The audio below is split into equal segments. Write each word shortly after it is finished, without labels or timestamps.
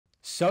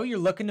So you're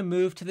looking to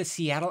move to the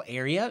Seattle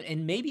area,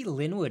 and maybe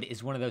Lynnwood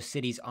is one of those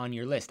cities on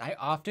your list. I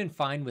often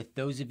find with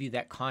those of you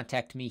that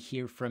contact me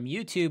here from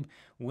YouTube,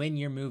 when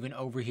you're moving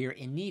over here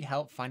and need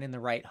help finding the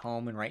right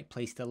home and right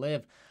place to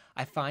live,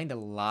 I find a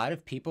lot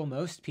of people,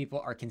 most people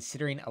are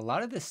considering a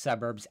lot of the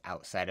suburbs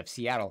outside of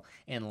Seattle.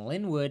 And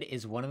Lynnwood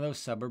is one of those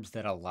suburbs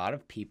that a lot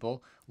of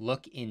people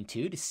look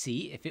into to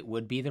see if it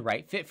would be the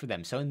right fit for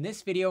them. So in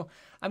this video,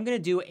 I'm going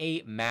to do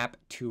a map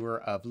tour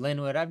of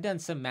Lynnwood. I've done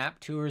some map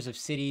tours of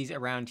cities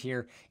around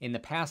here in the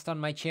past on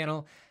my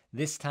channel.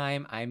 This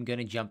time, I'm going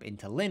to jump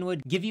into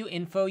Lynnwood, give you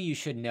info you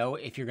should know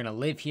if you're going to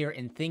live here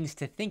and things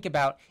to think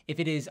about if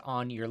it is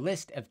on your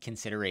list of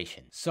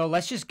consideration. So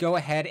let's just go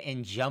ahead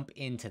and jump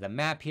into the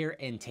map here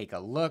and take a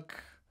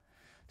look.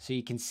 So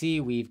you can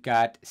see we've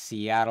got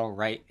Seattle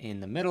right in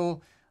the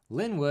middle.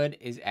 Lynnwood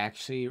is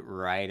actually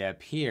right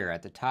up here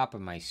at the top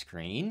of my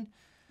screen.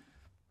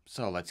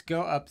 So let's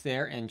go up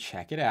there and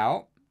check it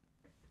out.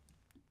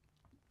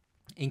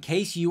 In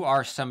case you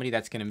are somebody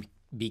that's going to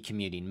be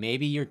commuting.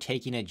 Maybe you're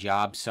taking a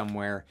job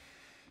somewhere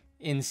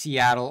in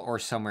Seattle or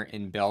somewhere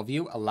in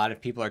Bellevue. A lot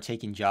of people are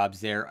taking jobs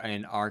there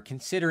and are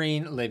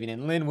considering living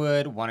in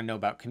Lynnwood, want to know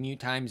about commute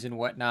times and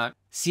whatnot.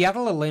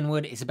 Seattle to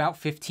Lynnwood is about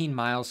 15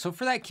 miles. So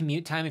for that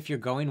commute time, if you're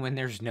going when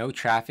there's no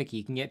traffic,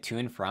 you can get to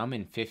and from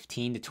in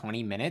 15 to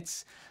 20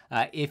 minutes.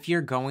 If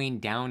you're going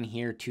down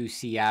here to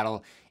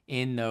Seattle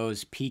in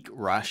those peak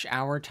rush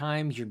hour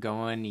times, you're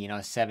going,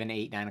 7,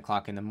 8, 9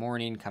 o'clock in the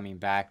morning, coming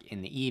back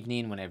in the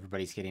evening when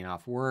everybody's getting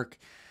off work.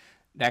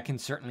 That can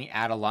certainly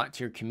add a lot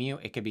to your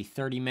commute. It could be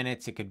 30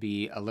 minutes. It could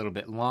be a little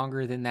bit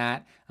longer than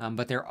that.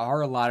 But there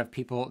are a lot of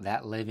people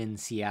that live in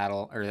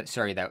Seattle,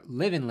 that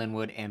live in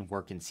Lynnwood and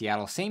work in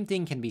Seattle. Same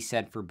thing can be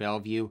said for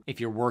Bellevue. If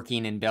you're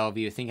working in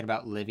Bellevue, thinking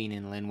about living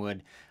in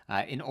Lynnwood,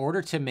 in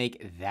order to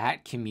make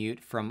that commute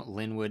from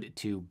Lynnwood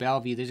to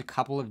Bellevue, there's a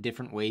couple of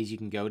different ways you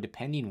can go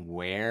depending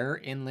where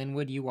in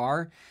Lynnwood you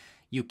are.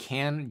 You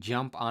can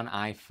jump on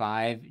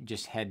I-5,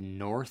 just head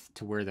north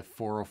to where the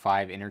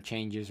 405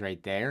 interchange is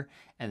right there,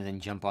 and then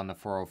jump on the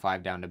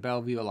 405 down to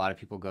Bellevue. A lot of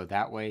people go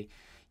that way.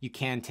 You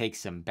can take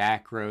some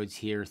back roads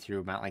here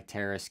through Mount Lake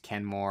Terrace,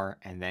 Kenmore,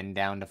 and then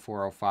down to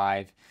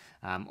 405.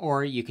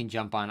 Or you can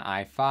jump on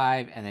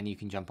I-5, and then you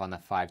can jump on the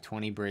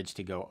 520 bridge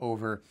to go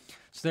over.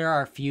 So there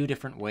are a few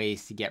different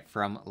ways to get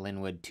from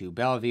Lynnwood to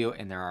Bellevue,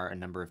 and there are a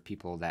number of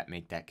people that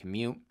make that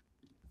commute.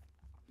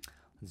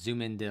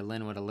 Zoom into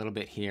Lynnwood a little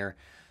bit here.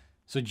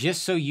 So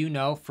just so you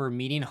know, for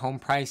median home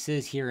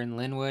prices here in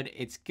Lynnwood,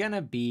 it's going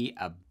to be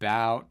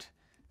about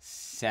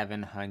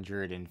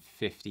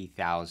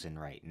 $750,000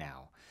 right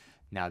now.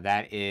 Now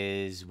that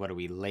is,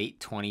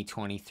 late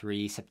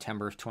 2023,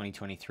 September of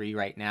 2023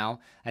 right now.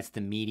 That's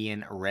the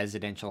median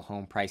residential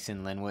home price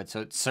in Lynnwood.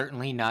 So it's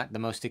certainly not the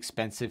most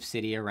expensive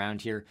city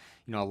around here.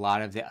 A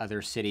lot of the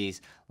other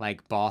cities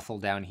like Bothell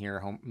down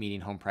here,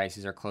 median home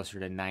prices are closer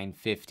to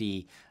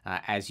 $950.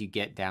 As you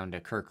get down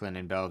to Kirkland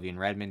and Bellevue and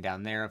Redmond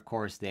down there, of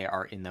course, they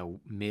are in the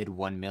mid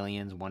 1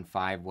 millions,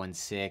 1.5,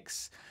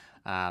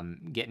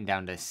 1.6. Getting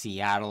down to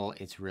Seattle,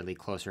 it's really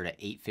closer to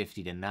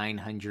 $850 to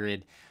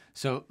 $900.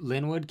 So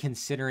Lynnwood,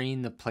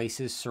 considering the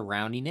places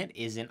surrounding it,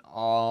 isn't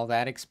all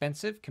that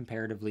expensive,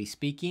 comparatively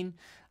speaking.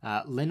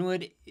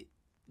 Lynnwood,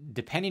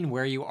 depending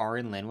where you are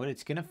in Lynnwood,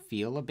 it's going to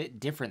feel a bit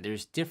different.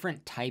 There's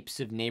different types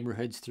of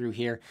neighborhoods through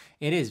here.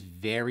 It is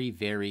very,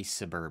 very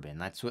suburban.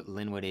 That's what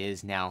Lynnwood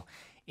is now.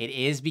 It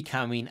is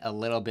becoming a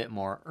little bit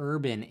more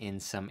urban in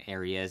some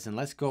areas, and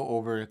let's go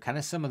over kind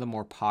of some of the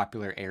more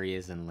popular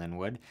areas in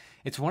Lynnwood.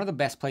 It's one of the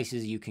best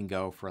places you can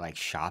go for like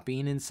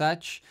shopping and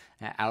such.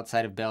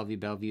 Outside of Bellevue,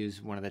 Bellevue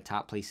is one of the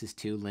top places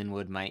too.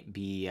 Lynnwood might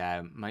be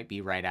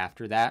right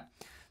after that.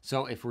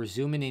 So if we're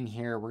zooming in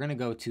here, we're going to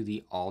go to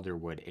the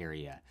Alderwood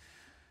area.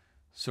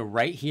 So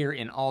right here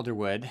in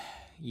Alderwood,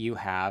 you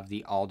have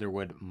the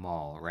Alderwood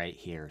Mall right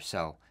here.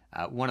 So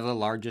one of the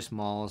largest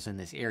malls in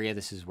this area.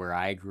 This is where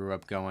I grew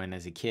up going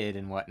as a kid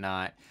and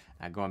whatnot,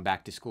 going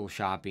back to school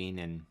shopping,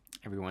 and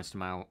every once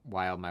in a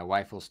while my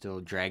wife will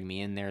still drag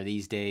me in there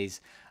these days.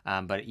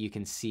 But you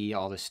can see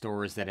all the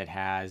stores that it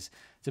has.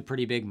 It's a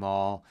pretty big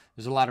mall.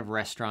 There's a lot of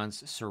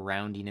restaurants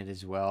surrounding it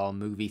as well,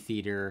 movie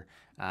theater.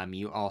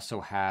 You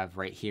also have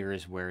right here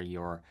is where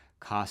your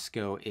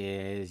Costco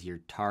is,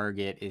 your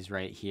Target is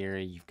right here.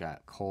 You've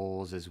got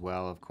Kohl's as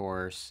well, of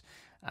course.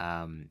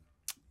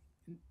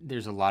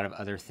 There's a lot of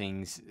other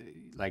things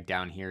like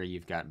down here.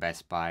 You've got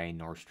Best Buy,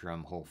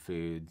 Nordstrom, Whole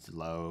Foods,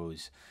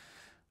 Lowe's.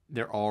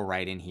 They're all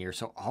right in here.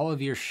 So all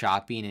of your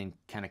shopping and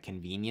kind of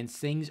convenience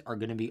things are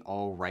going to be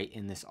all right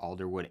in this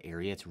Alderwood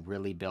area. It's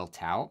really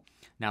built out.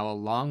 Now,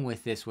 along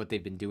with this, what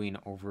they've been doing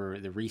over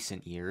the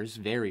recent years,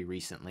 very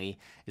recently,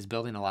 is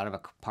building a lot of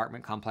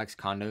apartment complex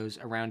condos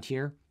around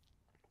here.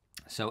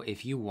 So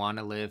if you want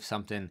to live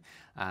something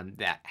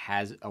that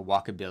has a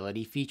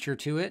walkability feature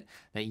to it,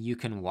 that you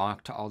can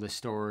walk to all the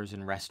stores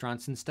and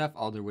restaurants and stuff,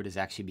 Alderwood is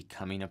actually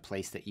becoming a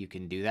place that you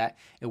can do that.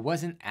 It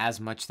wasn't as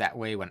much that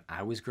way when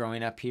I was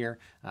growing up here.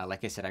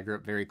 Like I said, I grew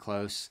up very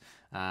close.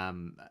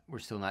 We're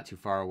still not too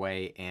far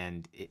away,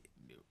 and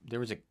there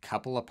was a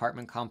couple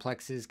apartment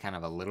complexes kind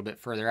of a little bit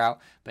further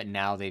out, but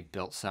now they've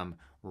built some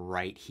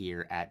right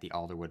here at the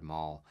Alderwood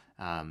Mall.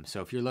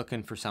 So if you're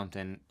looking for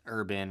something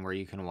urban where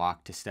you can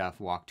walk to stuff,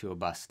 walk to a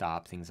bus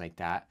stop, things like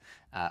that,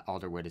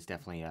 Alderwood is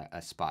definitely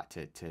a spot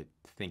to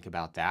think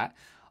about that.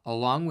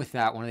 Along with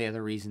that, one of the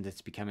other reasons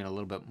it's becoming a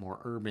little bit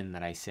more urban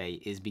that I say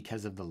is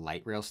because of the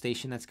light rail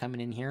station that's coming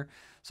in here.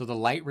 So the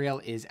light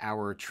rail is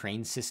our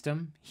train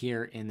system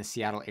here in the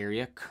Seattle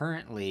area.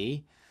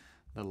 Currently,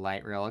 the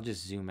light rail, I'll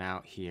just zoom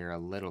out here a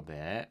little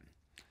bit.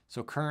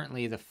 So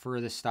currently the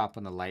furthest stop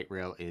on the light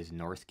rail is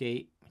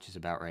Northgate, which is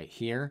about right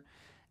here.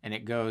 And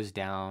it goes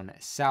down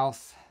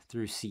south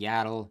through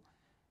Seattle,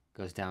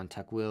 goes down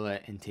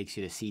Tukwila and takes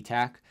you to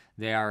SeaTac.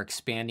 They are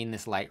expanding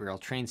this light rail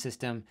train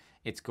system.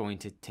 It's going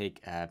to take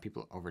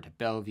people over to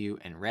Bellevue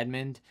and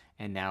Redmond,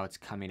 and now it's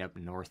coming up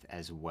north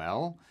as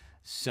well.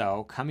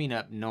 So coming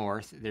up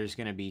north, there's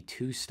going to be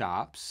 2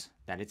 stops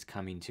that it's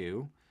coming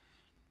to.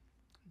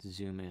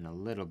 Zoom in a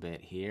little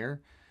bit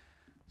here.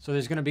 So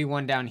there's going to be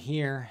one down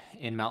here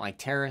in Mount Lake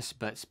Terrace,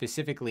 but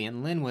specifically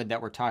in Lynnwood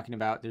that we're talking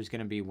about, there's going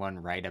to be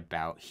one right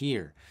about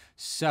here.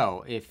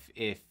 So if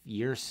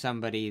you're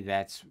somebody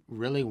that's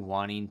really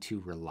wanting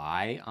to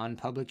rely on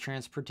public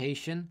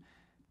transportation,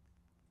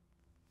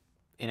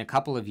 in a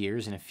couple of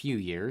years, in a few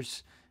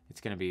years,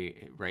 it's going to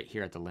be right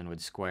here at the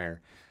Lynnwood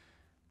Square.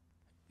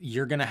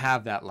 You're going to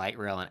have that light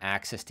rail and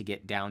access to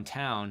get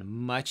downtown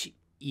much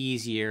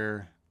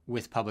easier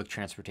with public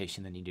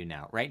transportation than you do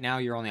now. Right now,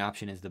 your only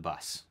option is the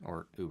bus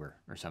or Uber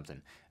or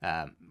something,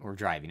 or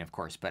driving, of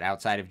course. But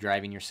outside of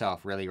driving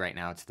yourself, really right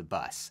now, it's the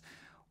bus.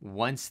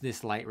 Once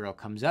this light rail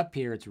comes up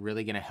here, it's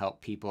really going to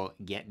help people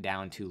get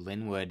down to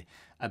Lynnwood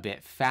a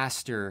bit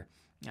faster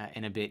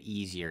and a bit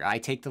easier. I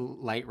take the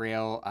light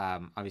rail,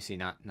 obviously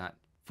not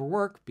for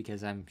work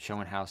because I'm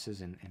showing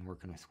houses and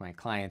working with my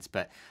clients,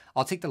 but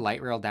I'll take the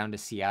light rail down to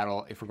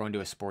Seattle if we're going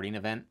to a sporting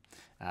event,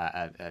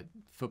 a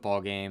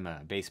football game,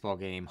 a baseball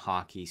game,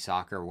 hockey,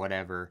 soccer,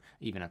 whatever,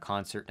 even a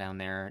concert down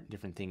there,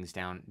 different things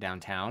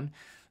downtown.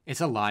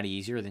 It's a lot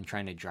easier than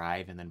trying to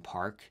drive and then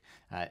park.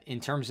 In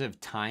terms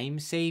of time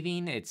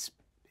saving, it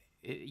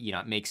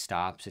makes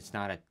stops. It's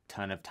not a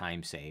ton of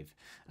time save.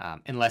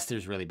 Unless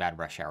there's really bad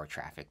rush hour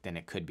traffic, then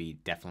it could be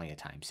definitely a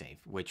time save,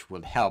 which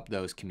will help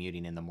those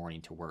commuting in the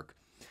morning to work.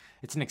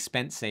 It's an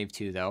expense save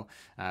too, though,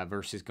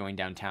 versus going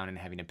downtown and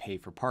having to pay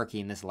for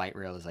parking. This light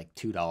rail is like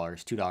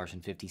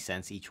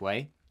 $2.50 each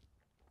way.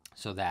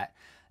 So that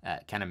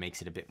kind of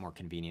makes it a bit more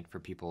convenient for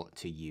people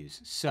to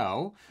use.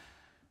 So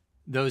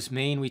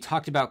we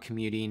talked about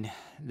commuting,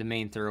 the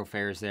main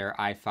thoroughfares there,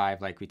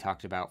 I-5, like we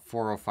talked about,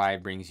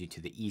 405 brings you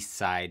to the east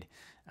side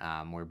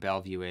where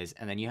Bellevue is.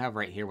 And then you have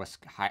right here what's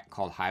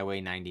called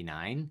Highway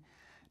 99.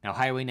 Now,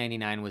 Highway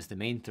 99 was the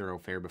main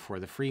thoroughfare before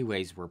the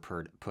freeways were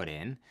put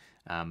in,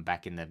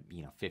 back in the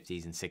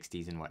 50s and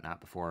 60s and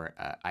whatnot, before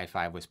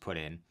I-5 was put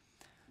in.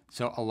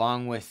 So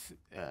along with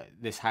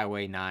this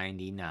Highway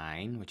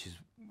 99, which is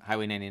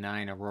Highway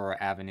 99, Aurora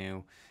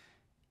Avenue,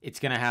 it's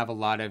going to have a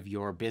lot of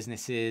your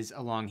businesses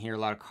along here, a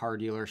lot of car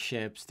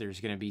dealerships. There's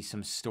going to be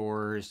some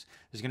stores.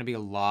 There's going to be a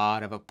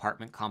lot of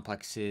apartment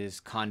complexes,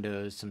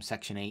 condos, some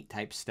Section 8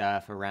 type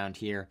stuff around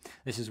here.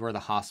 This is where the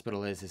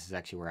hospital is. This is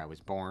actually where I was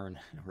born,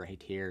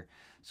 right here,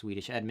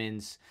 Swedish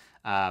Edmonds.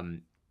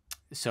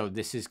 So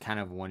this is kind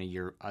of one of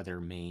your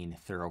other main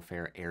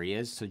thoroughfare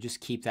areas. So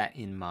just keep that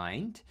in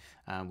mind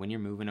when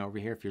you're moving over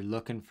here. If you're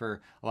looking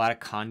for a lot of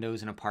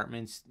condos and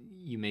apartments,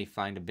 you may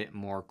find a bit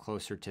more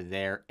closer to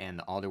there and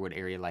the Alderwood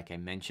area, like I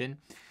mentioned.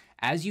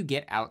 As you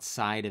get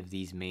outside of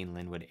these main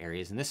Lynnwood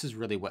areas, and this is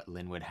really what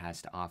Lynnwood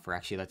has to offer.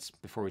 Actually,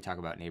 before we talk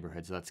about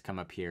neighborhoods, let's come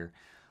up here.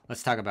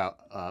 Let's talk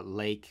about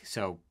Lake.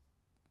 So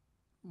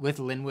with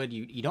Lynnwood,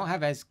 you don't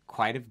have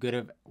quite as good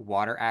of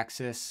water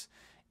access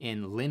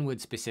in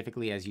Lynnwood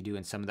specifically as you do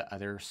in some of the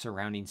other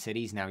surrounding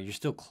cities. Now, you're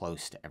still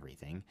close to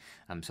everything,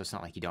 so it's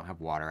not like you don't have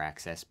water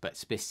access, but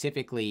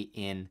specifically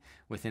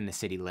within the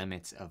city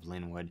limits of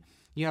Lynnwood,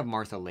 you have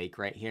Martha Lake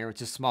right here.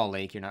 It's a small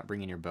lake. You're not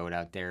bringing your boat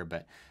out there,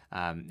 but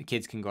the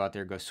kids can go out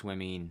there, go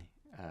swimming,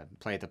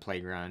 play at the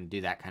playground,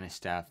 do that kind of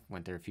stuff.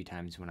 Went there a few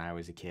times when I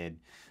was a kid.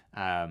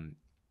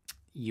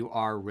 You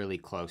are really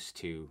close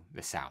to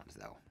the sound,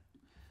 though.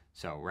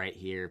 So right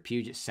here,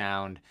 Puget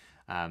Sound.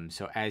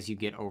 So as you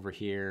get over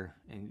here,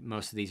 and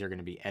most of these are going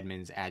to be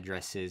Edmonds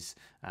addresses,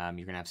 you're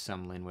going to have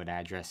some Lynnwood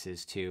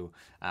addresses too,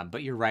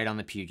 but you're right on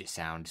the Puget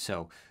Sound.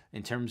 So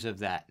in terms of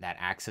that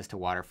access to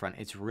waterfront,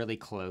 it's really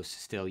close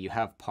still. You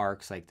have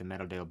parks like the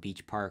Meadowdale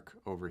Beach Park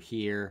over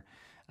here,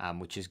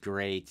 which is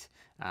great.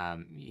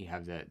 You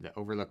have the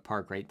Overlook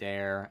Park right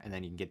there, and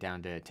then you can get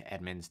down to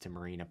Edmonds, to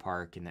Marina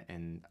Park,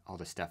 and all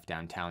the stuff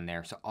downtown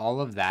there. So all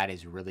of that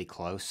is really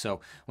close.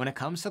 So when it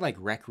comes to like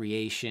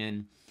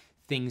recreation,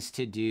 things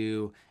to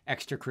do,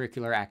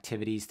 extracurricular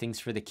activities, things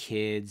for the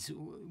kids,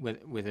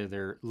 whether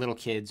they're little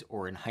kids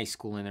or in high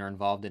school and they're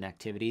involved in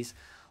activities,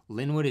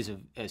 Lynnwood is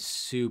a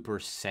super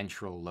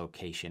central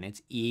location.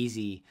 It's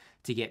easy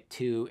to get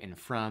to and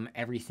from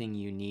everything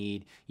you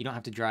need. You don't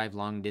have to drive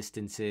long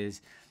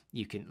distances.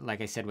 You can,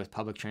 like I said, with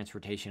public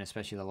transportation,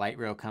 especially the light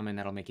rail coming,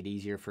 that'll make it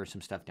easier for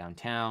some stuff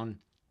downtown.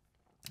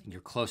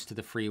 You're close to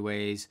the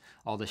freeways,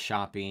 all the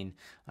shopping,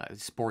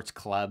 sports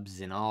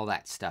clubs, and all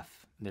that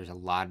stuff. There's a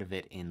lot of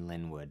it in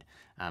Lynnwood.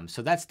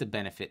 So that's the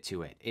benefit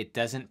to it. It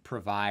doesn't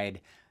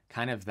provide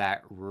kind of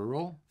that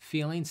rural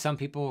feeling. Some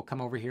people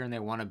come over here and they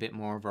want a bit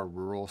more of a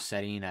rural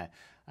setting, a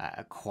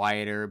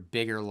quieter,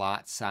 bigger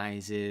lot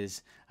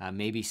sizes,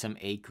 maybe some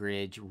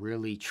acreage,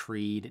 really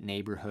treed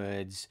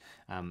neighborhoods.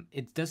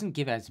 It doesn't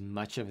give as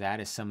much of that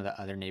as some of the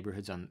other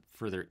neighborhoods on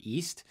further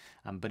east,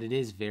 but it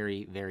is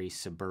very, very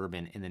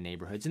suburban in the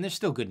neighborhoods. And there's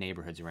still good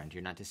neighborhoods around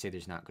here. Not to say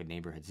there's not good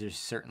neighborhoods. There's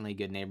certainly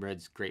good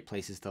neighborhoods, great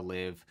places to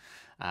live.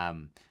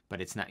 But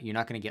it's not, you're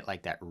not going to get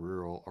like that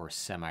rural or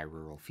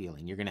semi-rural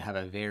feeling. You're going to have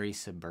a very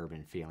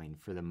suburban feeling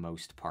for the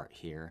most part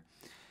here.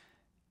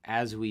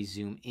 As we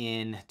zoom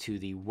in to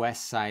the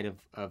west side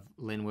of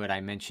Lynnwood,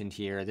 I mentioned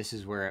here, this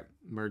is where it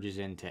merges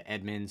into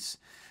Edmonds.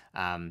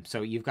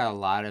 So you've got a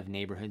lot of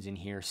neighborhoods in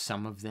here.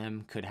 Some of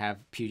them could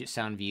have Puget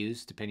Sound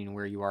views, depending on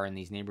where you are in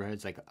these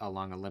neighborhoods, like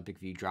along Olympic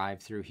View Drive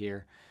through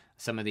here.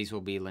 Some of these will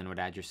be Lynnwood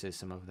addresses,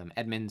 some of them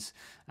Edmonds,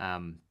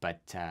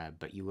 but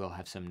you will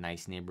have some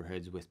nice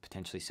neighborhoods with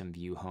potentially some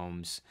view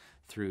homes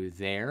through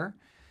there.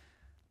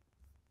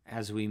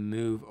 As we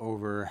move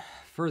over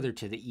further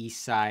to the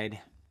east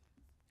side,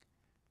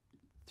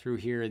 through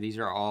here, these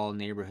are all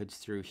neighborhoods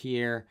through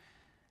here.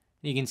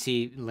 You can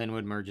see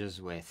Lynnwood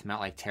merges with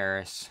Mountlake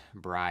Terrace,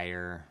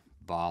 Briar,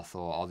 Bothell,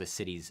 all the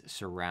cities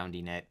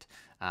surrounding it.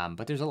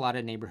 But there's a lot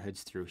of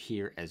neighborhoods through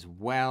here as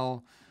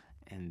well.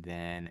 And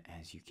then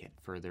as you get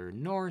further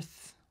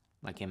north,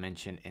 like I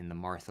mentioned in the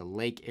Martha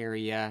Lake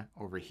area,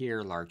 over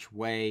here, Larch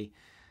Way,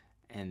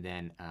 and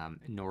then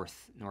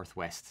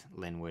northwest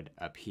Lynnwood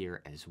up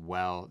here as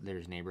well.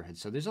 There's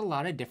neighborhoods. So there's a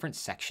lot of different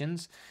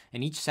sections,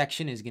 and each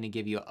section is going to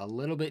give you a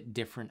little bit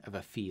different of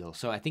a feel.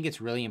 So I think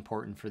it's really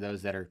important for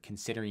those that are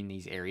considering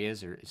these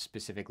areas, or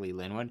specifically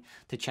Lynnwood,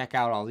 to check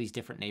out all these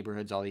different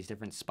neighborhoods, all these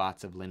different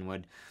spots of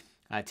Lynnwood,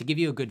 to give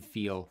you a good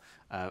feel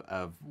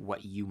of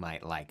what you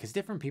might like, because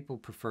different people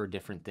prefer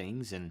different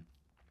things. And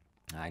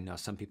I know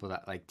some people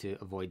that like to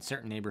avoid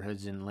certain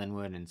neighborhoods in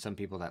Lynnwood, and some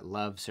people that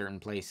love certain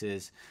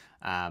places.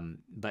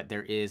 But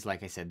there is,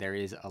 like I said, there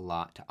is a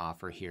lot to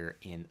offer here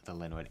in the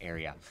Lynnwood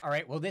area. All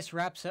right, well, this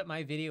wraps up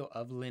my video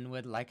of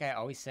Lynnwood. Like I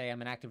always say,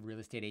 I'm an active real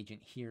estate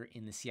agent here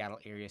in the Seattle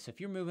area. So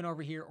if you're moving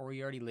over here, or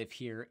you already live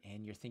here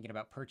and you're thinking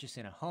about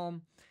purchasing a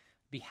home,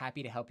 be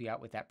happy to help you out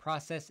with that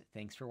process.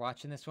 Thanks for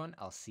watching this one.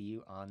 I'll see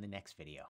you on the next video.